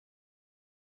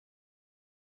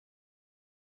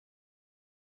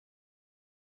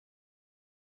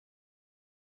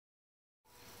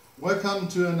Welcome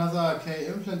to another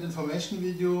K-implant information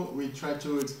video. We try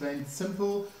to explain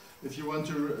simple. If you want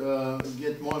to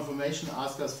get more information,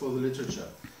 ask us for the literature.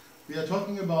 We are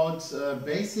talking about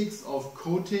basics of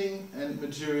coating and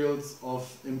materials of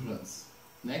implants.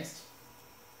 Next.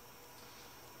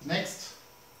 Next.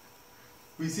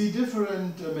 We see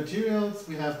different materials.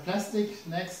 We have plastic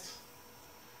next.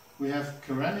 We have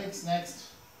ceramics next.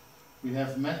 We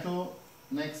have metal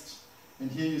next. And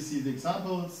here you see the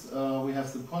examples. We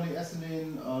have the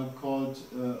polyethylene called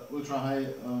ultra-high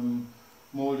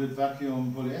molded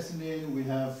vacuum polyethylene. We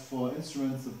have for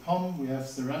instruments the POM. We have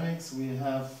ceramics. We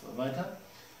have weiter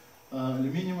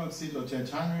aluminium oxide or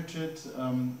titanium rigid.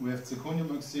 We have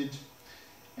zirconium oxide.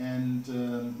 And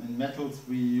in metals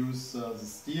we use the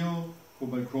steel,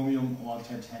 cobalt chromium or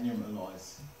titanium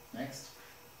alloys. Next.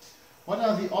 What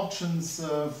are the options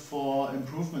for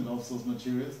improvement of those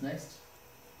materials? Next.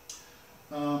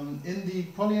 In the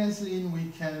polyethylene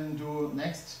we can do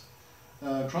next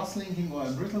cross-linking or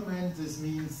embrittlement. This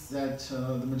means that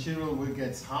the material will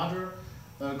get harder.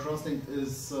 Cross-linked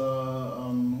is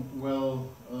well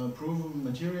proven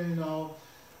material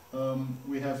now.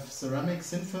 We have ceramic,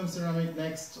 thin film ceramic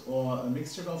next, or a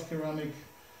mixture of ceramic,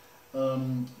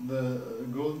 the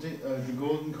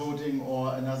golden coating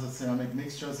or another ceramic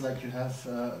mixtures like you have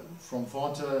from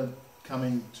Forte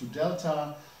coming to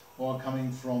Delta, or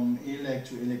coming from ELEC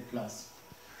to ELEC Plus.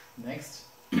 Next,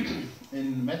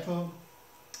 in metal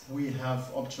we have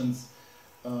options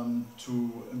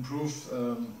to improve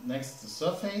next the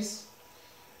surface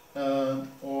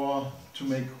or to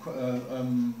make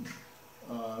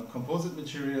composite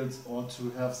materials, or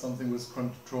to have something with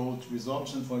controlled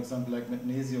resorption, for example like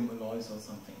magnesium alloys or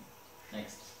something.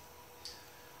 Next.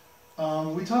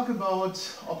 We talk about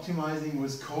optimizing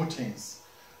with coatings.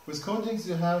 With coatings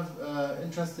you have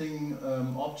interesting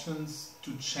options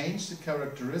to change the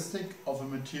characteristic of a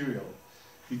material,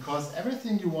 because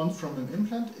everything you want from an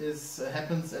implant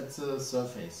happens at the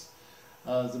surface.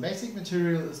 The basic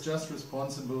material is just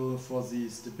responsible for the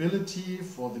stability,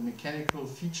 for the mechanical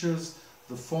features,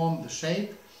 the form, the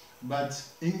shape, but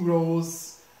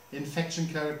ingrowths, infection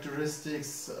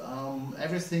characteristics,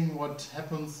 everything what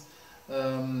happens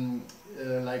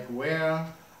like wear,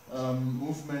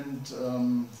 movement,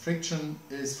 friction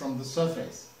is from the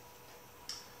surface.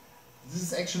 This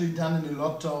is actually done in a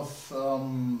lot of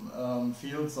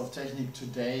fields of technique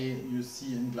today. You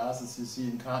see in glasses, you see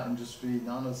in car industry,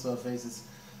 nano surfaces,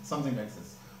 something like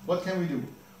this. What can we do?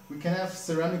 We can have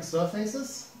ceramic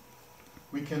surfaces.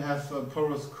 We can have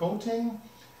porous coating.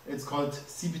 It's called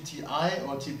CPTI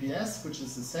or TPS, which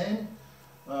is the same.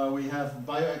 We have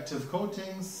bioactive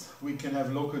coatings. We can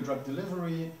have local drug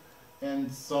delivery,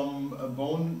 and some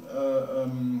bone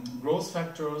growth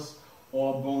factors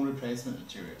or bone replacement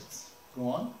materials. Go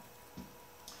on.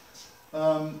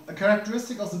 A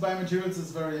characteristic of the biomaterials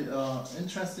is very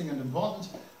interesting and important.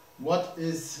 What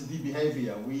is the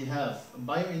behavior? We have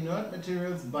bioinert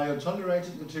materials,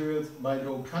 biotolerated materials,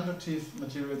 bioconductive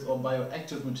materials or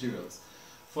bioactive materials.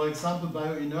 For example,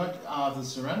 bioinert are the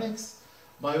ceramics,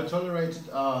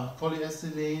 biotolerated are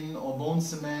polyethylene or bone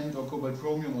cement or cobalt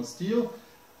chromium or steel.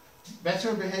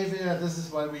 Better behavior, this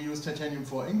is why we use titanium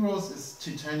for ingrowth, is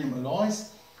titanium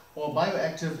alloys, or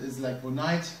bioactive is like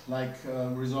bonite, like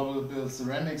resorbable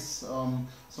ceramics,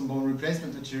 some bone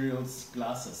replacement materials,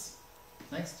 glasses.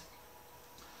 Next.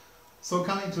 So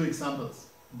coming to examples.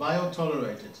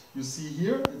 Biotolerated. You see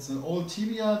here, it's an old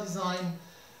tibia design.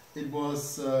 It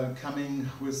was coming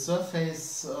with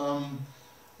surface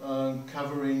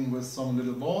covering with some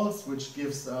little balls, which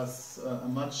gives us a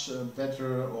much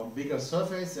better or bigger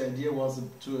surface. The idea was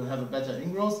to have a better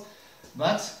ingrowth.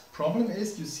 But problem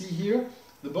is, you see here,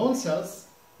 the bone cells,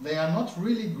 they are not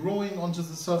really growing onto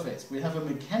the surface. We have a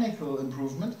mechanical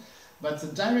improvement, but the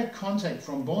direct contact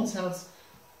from bone cells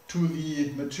to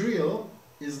the material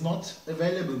is not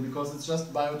available because it's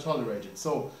just biotolerated.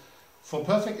 So for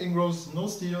perfect ingrowth, no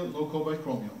steel, no cobalt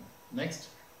chromium. Next.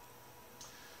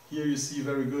 Here you see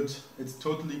very good, it's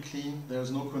totally clean, there's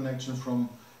no connection from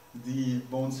the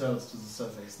bone cells to the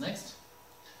surface. Next.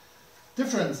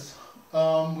 Difference.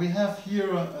 We have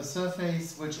here a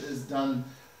surface which is done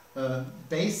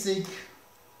basic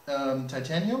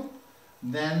titanium,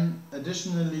 then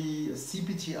additionally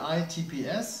CPTI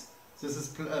TPS. This is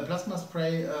plasma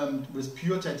spray with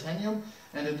pure titanium,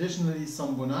 and additionally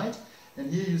some bonite. And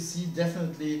here you see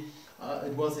definitely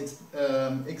it was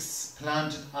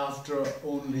explanted after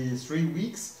only 3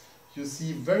 weeks. You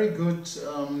see very good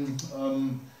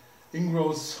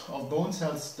ingrowth of bone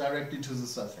cells directly to the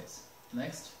surface.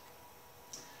 Next.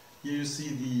 Here you see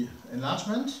the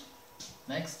enlargement.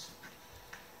 Next.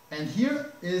 And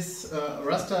here is a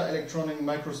raster electron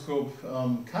microscope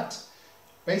cut.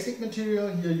 Basic material,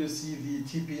 here you see the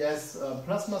TPS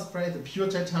plasma spray, the pure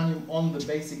titanium on the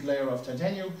basic layer of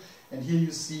titanium. And here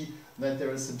you see that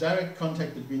there is a direct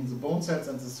contact between the bone cells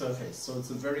and the surface. So it's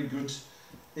a very good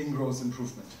ingrowth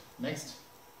improvement. Next.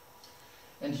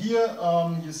 And here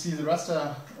you see the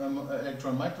raster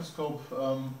electron microscope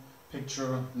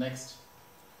picture. Next.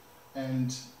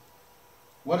 And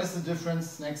what is the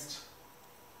difference next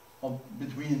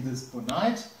between this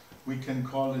bonite? We can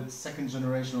call it second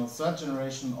generation or third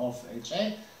generation of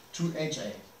HA to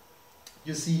HA.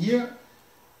 You see here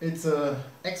it's a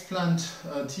explant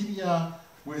tibia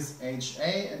with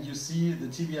HA, and you see the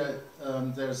tibia,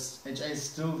 there's HA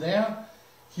still there.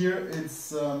 Here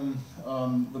it's the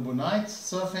bonite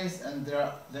surface, and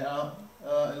there are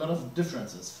a lot of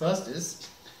differences. First is,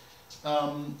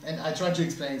 and I try to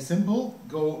explain it simple,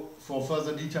 go for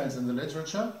further details in the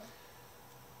literature.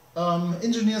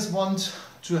 Engineers want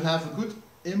to have a good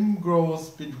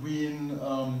ingrowth between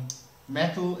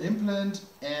metal implant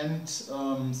and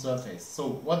surface. So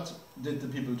what did the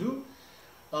people do?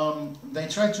 They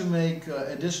tried to make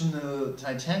additional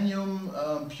titanium,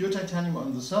 pure titanium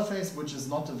on the surface, which is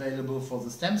not available for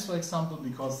the stems, for example,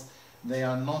 because they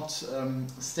are not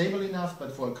stable enough,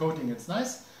 but for a coating it's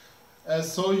nice.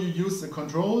 So you use the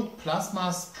controlled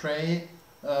plasma spray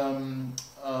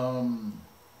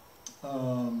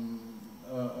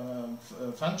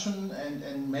function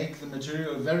and make the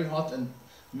material very hot and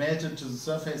melt it to the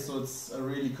surface, so it's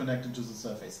really connected to the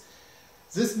surface.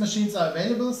 These machines are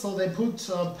available, so they put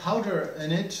powder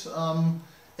in it,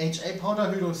 HA powder,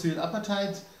 hydroxyl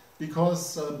apatite,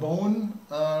 because bone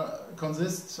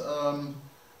consists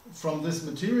from this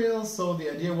material. So the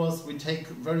idea was we take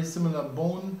very similar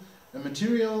bone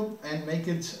material and make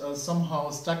it somehow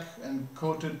stuck and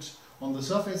coated on the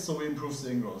surface, so we improve the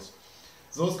ingrowth.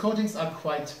 Those coatings are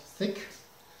quite thick,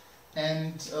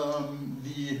 and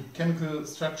the chemical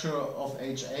structure of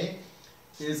HA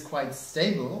is quite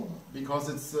stable because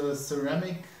it's a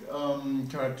ceramic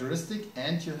characteristic,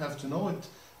 and you have to know it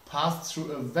passed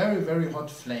through a very hot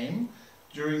flame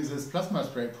during this plasma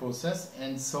spray process,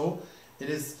 and so it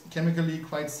is chemically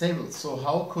quite stable. So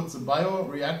how could the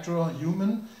bioreactor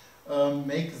human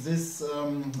make this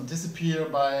disappear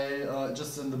by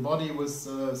just in the body with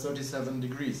 37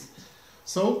 degrees?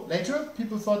 So later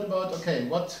people thought about, okay,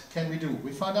 what can we do?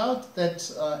 We found out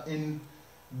that in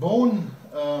bone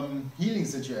healing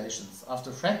situations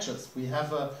after fractures we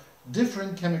have a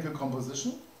different chemical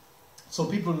composition. So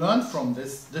people learned from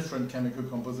this different chemical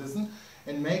composition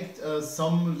and make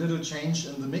some little change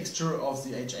in the mixture of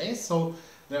the HA. So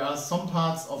there are some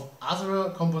parts of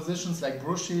other compositions like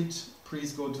brochite.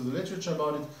 Please go to the literature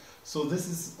about it. So this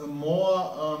is a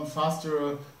more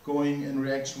faster going in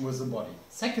reaction with the body.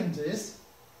 Second is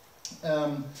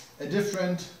a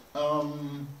different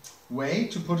way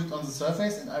to put it on the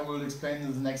surface, and I will explain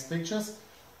in the next pictures.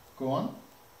 Go on.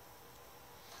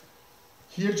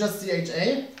 Here just the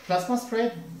HA plasma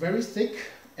spray, very thick,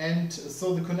 and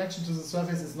so the connection to the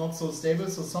surface is not so stable.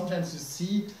 So sometimes you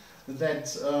see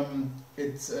that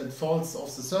it falls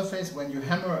off the surface. When you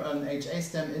hammer an HA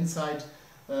stem inside,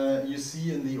 you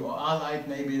see in the OR light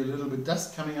maybe a little bit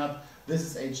dust coming up. This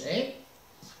is HA,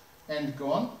 and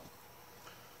go on.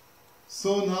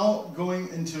 So now going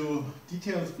into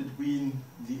details between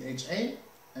the HA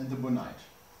and the bonite.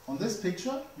 On this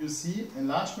picture you see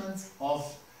enlargements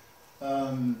of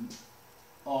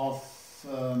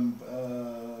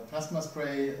plasma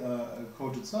spray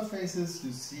coated surfaces.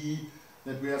 You see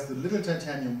that we have the little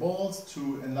titanium balls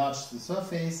to enlarge the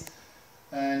surface,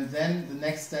 and then the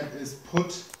next step is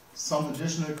put some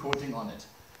additional coating on it.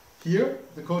 Here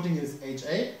the coating is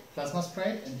HA plasma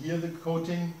spray, and here the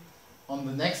coating on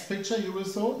the next picture you will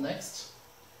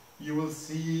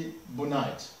see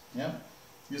bonite. Yeah?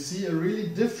 You see a really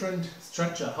different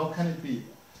structure. How can it be?